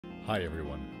Hi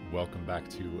everyone, welcome back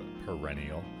to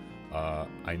Perennial.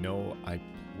 I know I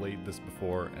played this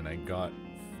before and I got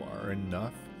far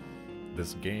enough.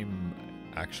 This game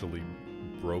actually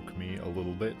broke me a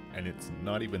little bit and it's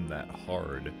not even that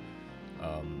hard,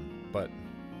 but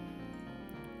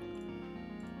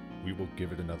we will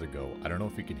give it another go. I don't know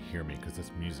if you can hear me because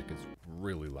this music is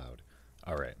really loud.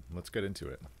 Alright, let's get into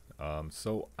it.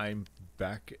 So I'm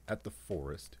back at the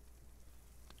forest.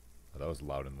 Oh, that was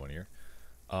loud in one ear.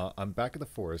 I'm back at the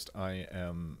forest. I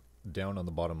am down on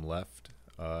the bottom left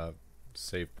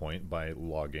save point by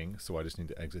logging, so I just need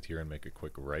to exit here and make a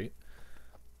quick right.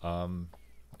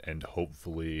 And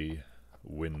hopefully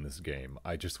win this game.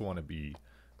 I just want to be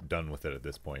done with it at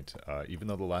this point. Even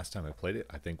though the last time I played it,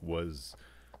 I think was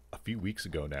a few weeks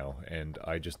ago now, and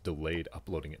I just delayed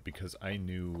uploading it because I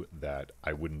knew that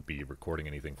I wouldn't be recording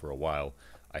anything for a while.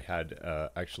 I had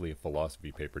actually a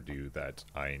philosophy paper due that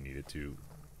I needed to.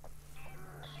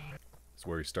 It's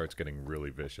where he starts getting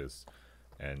really vicious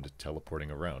and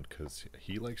teleporting around because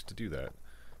he likes to do that.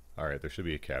 Alright, there should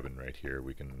be a cabin right here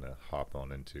we can hop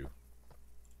on into.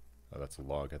 Oh, that's a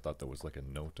log. I thought that was like a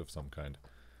note of some kind.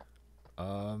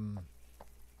 Oh,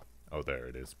 there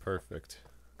it is. Perfect.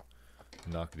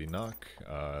 Knockety knock.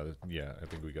 Yeah, I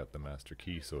think we got the master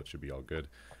key, so it should be all good.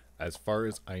 As far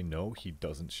as I know, he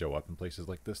doesn't show up in places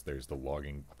like this. There's the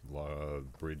logging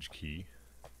bridge key.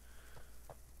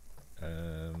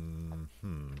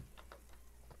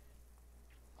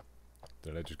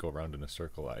 Did I just go around in a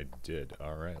circle? I did.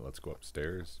 Alright, let's go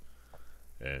upstairs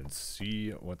and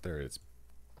see what there is.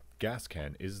 Gas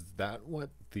can. Is that what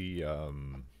the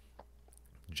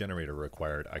generator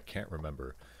required? I can't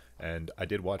remember. And I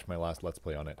did watch my last Let's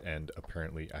Play on it, and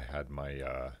apparently I had my,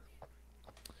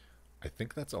 I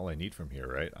think that's all I need from here,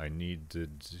 right? I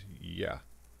needed, yeah.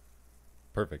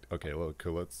 Perfect. Okay, look,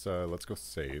 let's go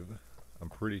save. I'm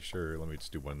pretty sure, let me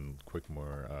just do one quick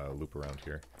more loop around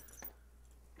here.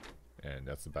 And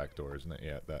that's the back door, isn't it?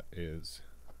 Yeah, that is.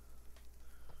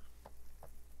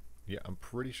 Yeah, I'm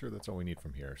pretty sure that's all we need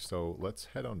from here. So let's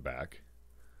head on back.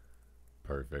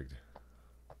 Perfect.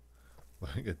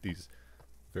 Look at these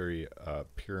very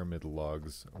pyramid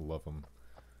logs. Love them.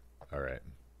 Alright.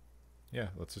 Yeah,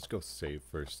 let's just go save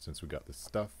first since we got the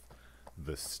stuff.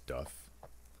 The stuff.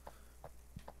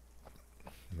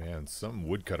 Man, some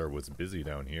woodcutter was busy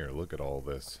down here. Look at all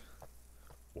this.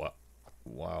 What?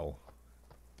 Wow.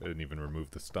 They didn't even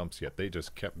remove the stumps yet. They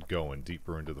just kept going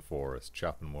deeper into the forest,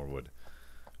 chopping more wood.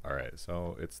 Alright,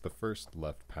 so it's the first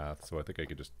left path, so I think I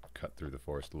could just cut through the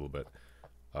forest a little bit.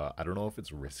 I don't know if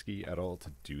it's risky at all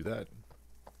to do that.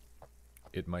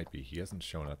 It might be. He hasn't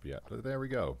shown up yet. But there we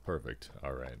go. Perfect.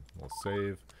 Alright, we'll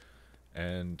save.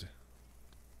 And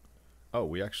oh,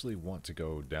 we actually want to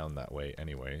go down that way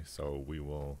anyway, so we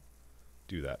will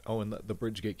do that. Oh, and the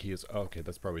bridge gate key is... Oh, okay,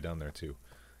 that's probably down there too.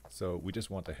 So we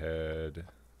just want to head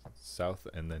south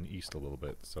and then east a little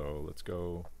bit. So let's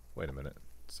go... Wait a minute.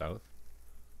 South?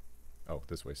 Oh,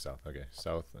 this way south. Okay,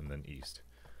 south and then east.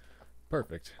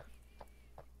 Perfect.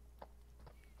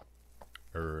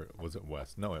 Or was it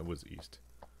west? No, it was east.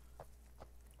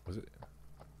 Was it?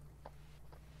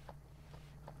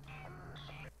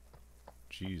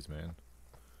 Jeez, man.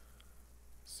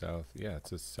 South, yeah, it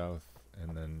says south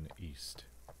and then east.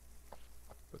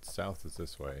 But south is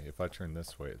this way. If I turn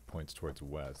this way, it points towards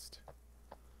west.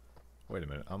 Wait a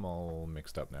minute, I'm all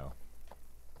mixed up now.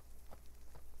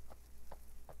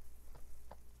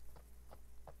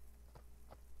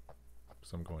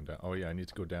 So I'm going down. Oh yeah, I need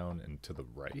to go down and to the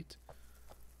right?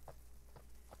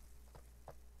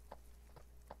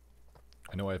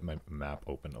 I know I have my map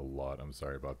open a lot. I'm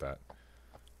sorry about that.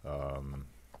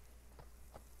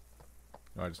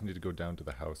 No, I just need to go down to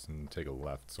the house and take a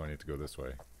left, so I need to go this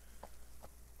way.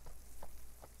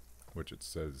 Which it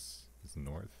says is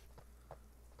north.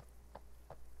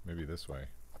 Maybe this way.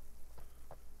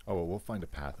 Oh, well, we'll find a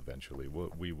path eventually.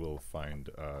 We will find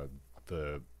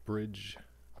the bridge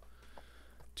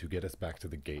to get us back to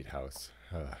the gatehouse.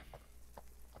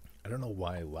 I don't know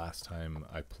why last time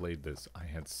I played this I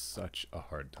had such a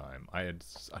hard time. I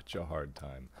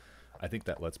think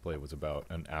that Let's Play was about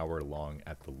an hour long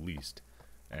at the least,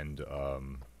 and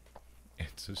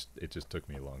it just took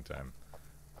me a long time.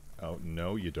 Oh,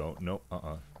 no you don't. No,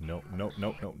 no, no, no,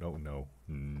 no, no,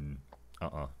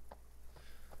 no.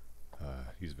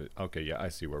 Okay, yeah, I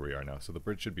see where we are now. So the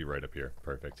bridge should be right up here.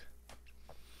 Perfect.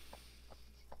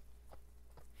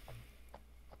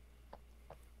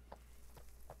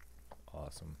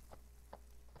 Awesome.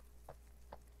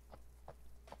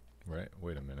 Right,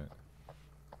 wait a minute.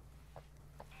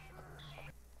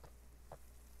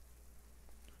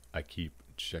 I keep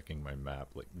checking my map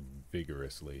like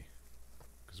vigorously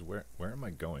Because where am I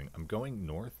going? I'm going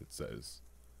north, it says.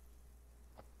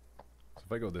 So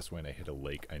if I go this way and I hit a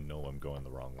lake, I know I'm going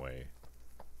the wrong way.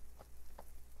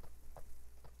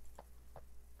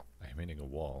 I'm hitting a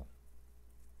wall.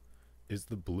 Is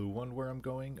the blue one where I'm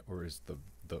going, or is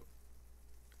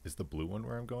is the blue one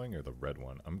where I'm going, or the red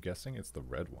one? I'm guessing it's the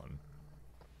red one.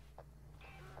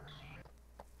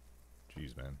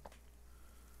 Jeez, man.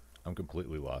 I'm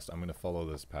completely lost. I'm gonna follow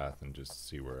this path and just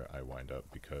see where I wind up,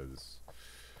 because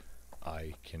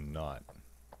I cannot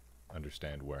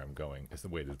understand where I'm going.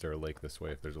 Wait, is there a lake this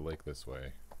way? If there's a lake this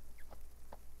way,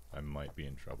 I might be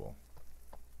in trouble.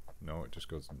 No, it just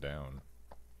goes down.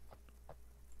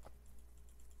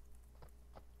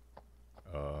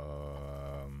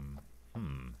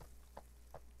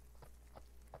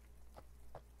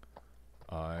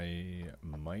 I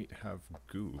might have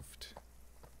goofed.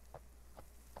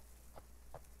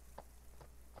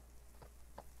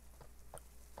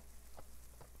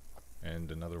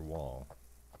 And another wall.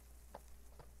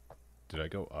 Did I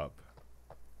go up?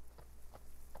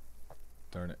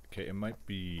 Darn it. Okay, it might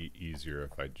be easier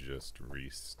if I just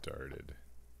restarted.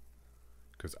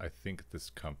 Because I think this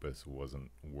compass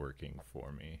wasn't working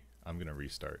for me. I'm gonna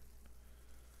restart.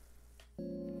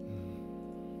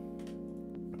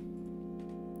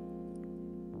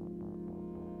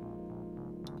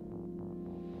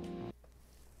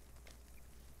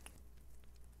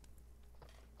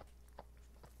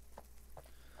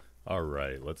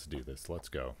 Alright, let's do this. Let's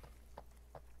go.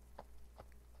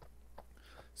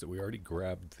 So we already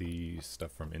grabbed the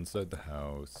stuff from inside the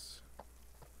house.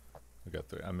 We got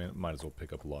the, I mean, might as well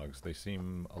pick up logs. They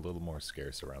seem a little more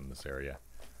scarce around this area.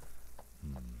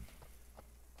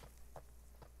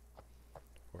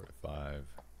 4 to 5.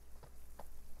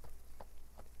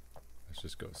 Let's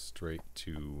just go straight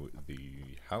to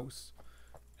the house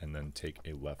and then take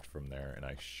a left from there, and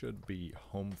I should be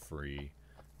home free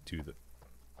to the...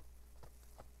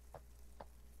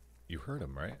 You heard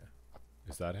him, right?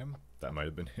 Is that him? That might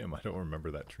have been him. I don't remember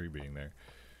that tree being there.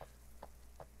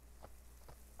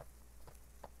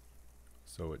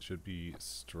 So it should be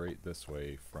straight this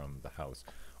way from the house.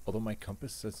 Although my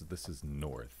compass says this is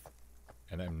north,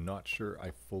 and I'm not sure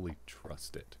I fully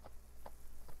trust it.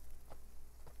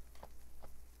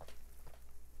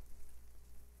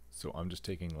 So I'm just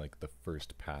taking like the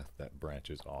first path that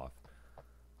branches off.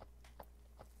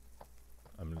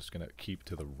 I'm just gonna keep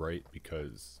to the right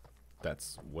because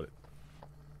that's what it...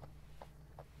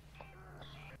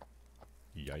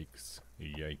 Yikes.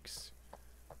 Yikes.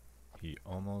 He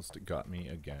almost got me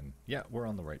again. Yeah, we're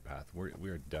on the right path.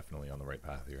 We're definitely on the right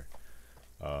path here.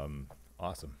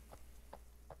 Awesome.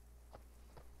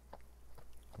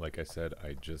 Like I said,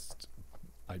 I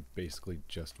basically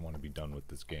just want to be done with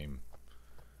this game.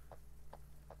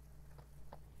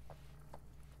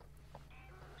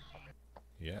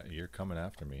 Yeah, you're coming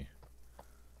after me.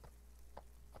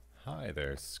 Hi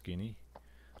there, skinny.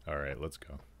 Alright, let's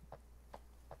go.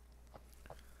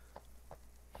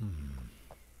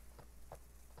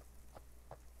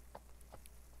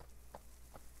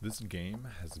 This game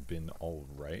has been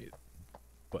alright,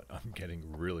 but I'm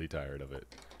getting really tired of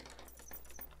it.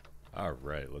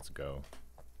 Alright, let's go.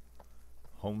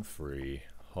 Home free.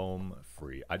 Home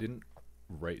free. I didn't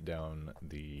write down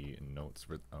the notes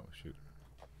for... Oh, shoot.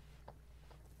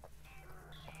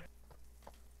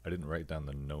 I didn't write down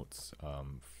the notes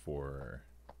for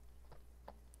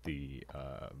the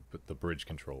bridge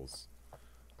controls,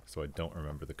 so I don't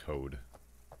remember the code.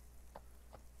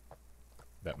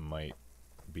 That might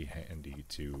be handy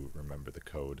to remember the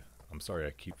code. I'm sorry,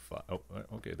 I keep oh,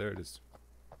 okay, there it is.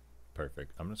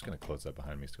 Perfect. I'm just gonna close that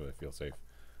behind me so I feel safe.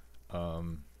 Oh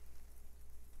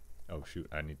shoot,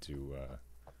 I need to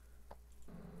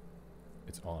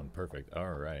it's on. Perfect.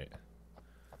 Alright.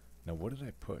 Now what did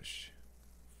I push?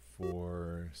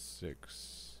 4,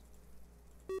 6,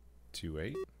 2,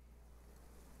 8?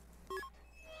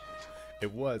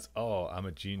 It was. Oh, I'm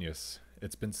a genius.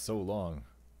 It's been so long.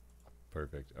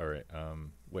 Perfect. Alright,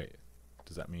 wait.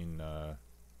 Does that mean,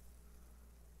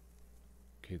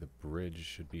 okay, the bridge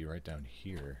should be right down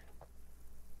here.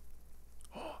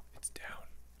 Oh, it's down.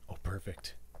 Oh,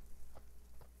 perfect.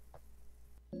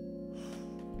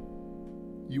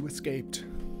 You escaped.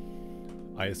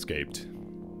 I escaped.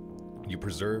 You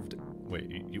preserved... Wait,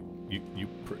 you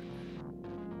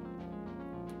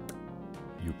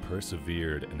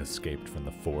persevered and escaped from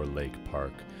the four-lake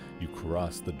park. You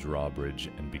crossed the drawbridge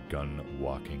and begun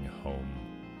walking home.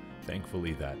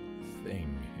 Thankfully, that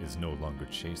thing is no longer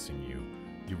chasing you.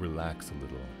 You relax a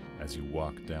little as you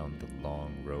walk down the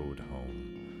long road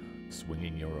home,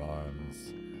 swinging your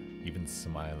arms, even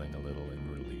smiling a little in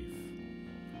relief.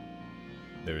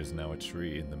 There is now a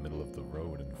tree in the middle of the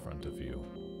road in front of you.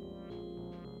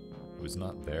 It was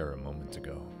not there a moment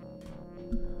ago.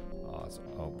 Awesome.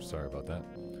 Oh, sorry about that.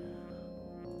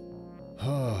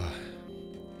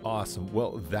 Awesome.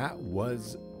 Well, that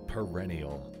was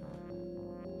Perennial.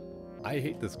 I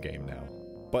hate this game now,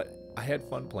 but I had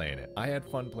fun playing it.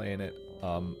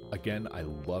 Again, I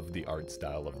love the art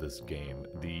style of this game.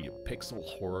 The pixel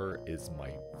horror is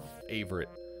my favorite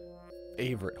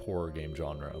horror game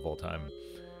genre of all time.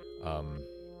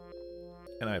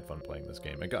 And I had fun playing this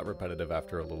game. It got repetitive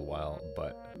after a little while,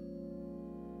 but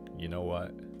you know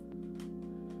what?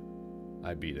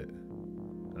 I beat it,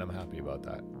 and I'm happy about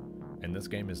that. And this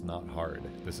game is not hard.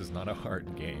 This is not a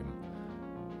hard game,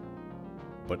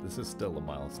 but this is still a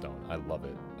milestone. I love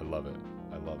it. I love it.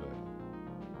 I love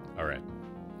it. All right,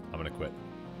 I'm gonna quit.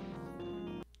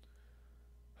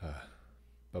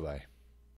 Bye-bye.